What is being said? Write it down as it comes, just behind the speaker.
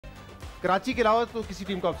कराची के अलावा तो किसी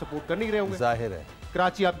टीम को आप सपोर्ट कर नहीं रहे होंगे, जाहिर है।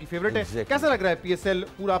 कराची आपकी फेवरेट है। कैसा लग रहा है पीएसएल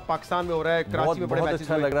पूरा पाकिस्तान में हो रहा है, कराची में बड़े मैचेस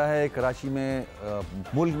अच्छा लग रहा है। कराची में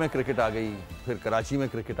मुल्क में क्रिकेट आ गई, फिर कराची में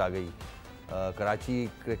क्रिकेट आ गई। कराची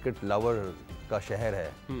क्रिकेट लवर का शहर है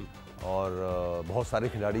और बहुत सारे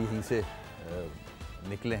खिलाड़ी यहीं से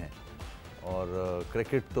निकले हैं और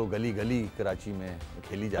क्रिकेट तो गली गली कराची में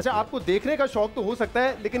खेली जाती है। अच्छा, आपको देखने का शौक तो हो सकता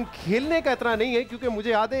है लेकिन खेलने का इतना नहीं है, क्योंकि मुझे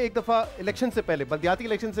याद है एक दफ़ा इलेक्शन से पहले, बल्दियाती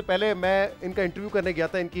इलेक्शन से पहले मैं इनका इंटरव्यू करने गया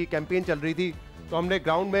था, इनकी कैंपेन चल रही थी, तो हमने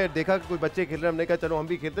ग्राउंड में देखा कि कोई बच्चे खेल रहे हैं, हमने कहा चलो हम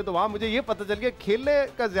भी खेलते, तो वहाँ मुझे ये पता चल गया खेलने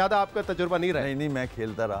का ज़्यादा आपका तजुर्बा नहीं रहा। नहीं, मैं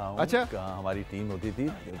खेलता रहा हूँ। अच्छा, हमारी टीम होती थी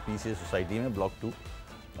पीसीए सोसाइटी में, ब्लॉक 2।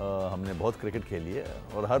 हमने बहुत क्रिकेट खेली है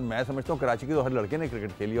और मैं समझता हूँ कराची के तो हर लड़के ने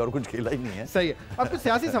क्रिकेट खेली और कुछ खेला ही नहीं है। सही है। अब कुछ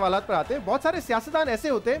सियासी सवालात पर आते हैं। बहुत सारे सियासतदान ऐसे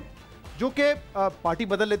होते हैं जो कि पार्टी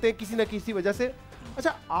बदल लेते हैं किसी न किसी वजह से।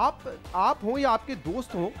 अच्छा, आप हो या आपके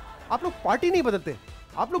दोस्त हो, आप लोग पार्टी नहीं बदलते,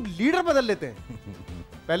 आप लोग लीडर बदल लेते हैं।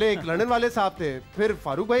 पहले एक लंदन वाले साहब थे, फिर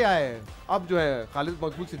फारूक भाई आए, अब जो है खालिद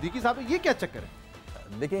मकबूल सिद्दीकी साहब। ये क्या चक्कर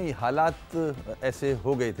है? देखिए, ये हालात ऐसे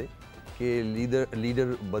हो गए थे कि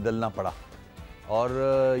लीडर बदलना पड़ा। और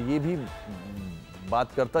ये भी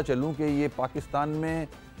बात करता चलूँ कि ये पाकिस्तान में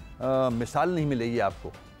मिसाल नहीं मिलेगी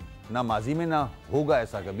आपको, ना माजी में ना होगा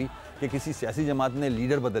ऐसा कभी कि किसी सियासी जमात ने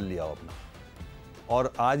लीडर बदल लिया हो अपना।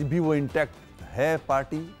 और आज भी वो इंटैक्ट है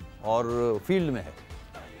पार्टी और फील्ड में है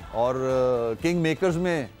और किंग मेकर्स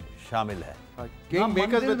में शामिल है। किंग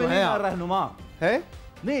मेकर्स में तो है रहनुमा है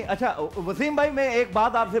नहीं। अच्छा वसीम भाई, मैं एक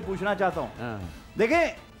बात आपसे पूछना चाहता हूँ।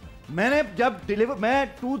 देखें, मैंने जब मैं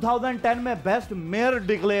 2010 में बेस्ट मेयर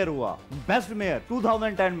डिक्लेयर हुआ, बेस्ट मेयर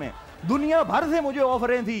 2010 में, दुनिया भर से मुझे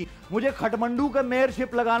ऑफरें थी। मुझे खटमंडू का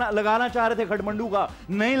मेयरशिप लगाना चाह रहे थे, खटमंडू का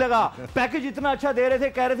नहीं लगा। पैकेज इतना अच्छा दे रहे थे,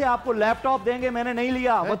 कह रहे थे आपको लैपटॉप देंगे, मैंने नहीं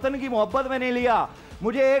लिया। वतन की मोहब्बत में नहीं लिया।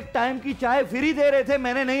 मुझे एक टाइम की चाय फ्री दे रहे थे,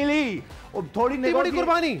 मैंने नहीं ली। और थोड़ी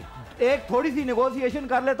सी नेगोशिएशन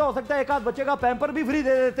कर लेता, हो सकता है एक आध बच्चे का पैम्पर भी फ्री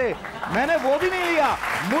दे देते, मैंने वो भी नहीं लिया।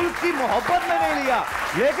 मुल्क की मोहब्बत में नहीं लिया।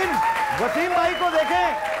 लेकिन वसीम भाई को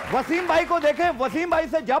देखें, वसीम भाई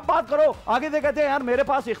से जब बात करो आगे से कहते हैं यार मेरे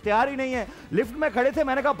पास इख्तियार ही नहीं है। लिफ्ट में खड़े थे,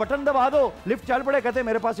 मैंने कहा बटन दबा दो, लिफ्ट चल पड़े, कहते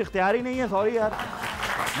मेरे पास इख्तियार ही नहीं है। सॉरी यार,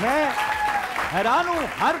 मैं हैरान हूं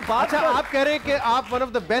हर बात। अच्छा, आप कह रहे हैं कि आप one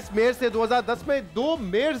of the best mayor थे 2010 में। 2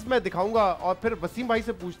 मेयर्स मैं दिखाऊंगा और फिर वसीम भाई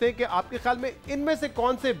से पूछते हैं कि आपके ख्याल में इनमें से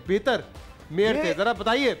कौन से बेहतर मेयर थे, जरा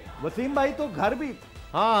बताइए। वसीम भाई तो घर भी,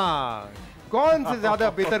 हाँ, कौन से ज्यादा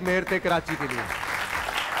बेहतर मेयर थे कराची के लिए?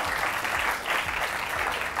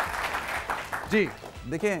 जी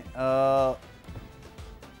देखें,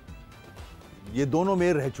 ये दोनों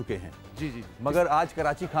मेयर रह चुके हैं। जी, मगर आज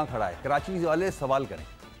कराची कहां खड़ा है? कराची वाले सवाल करें,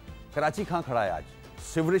 कराची कहां खड़ा है आज?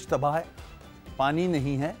 सिवरेज तबाह है, पानी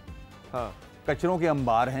नहीं है, हाँ, कचरों के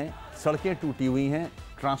अंबार हैं, सड़कें टूटी हुई हैं,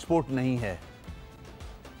 ट्रांसपोर्ट नहीं है।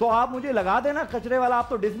 तो आप मुझे लगा देना कचरे वाला, आप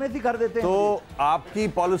तो डिसमिस ही कर देते हैं। तो आपकी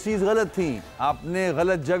पॉलिसीज गलत थी, आपने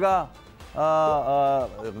गलत जगह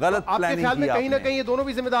गलत प्लानिंग की। कहीं ना कहीं ये दोनों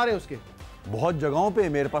भी जिम्मेदार हैं उसके। बहुत जगहों पे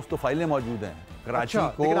मेरे पास तो फाइलें मौजूद हैं। कराची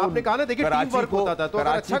को, लेकिन आपने कहा ना, देखिए टीम वर्क होता था, तो अगर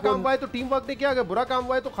अच्छा काम हुआ है तो टीम वर्क ने किया, अगर बुरा काम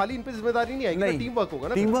हुआ है तो खाली इन पे जिम्मेदारी नहीं आएगी, टीम वर्क होगा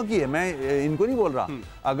ना। टीम वर्क ही है, मैं इनको नहीं बोल रहा।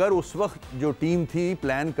 अगर उस वक्त जो टीम थी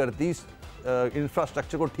प्लान करती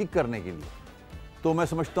इंफ्रास्ट्रक्चर को ठीक करने के लिए, तो मैं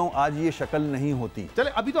समझता हूं आज ये शक्ल नहीं होती। चले,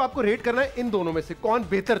 अभी तो आपको रेट करना है इन दोनों में से कौन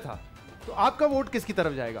बेहतर था, तो आपका वोट किसकी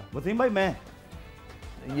तरफ जाएगा? वसीम भाई, मैं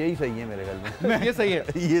यही सही है मेरे ख्याल में। ये सही है,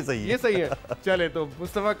 ये सही है। चले, तो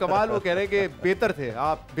मुस्तफा कमाल वो कह रहे हैं कि बेहतर थे,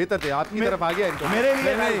 आप बेहतर थे, आपकी तरफ आ गया इनको। मेरे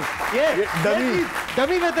लिए ये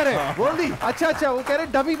डमी बेहतर है, बोल दी। अच्छा, वो कह रहे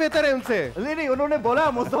डमी बेहतर है उनसे। नहीं, उन्होंने बोला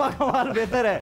मुस्तफा कमाल बेहतर है।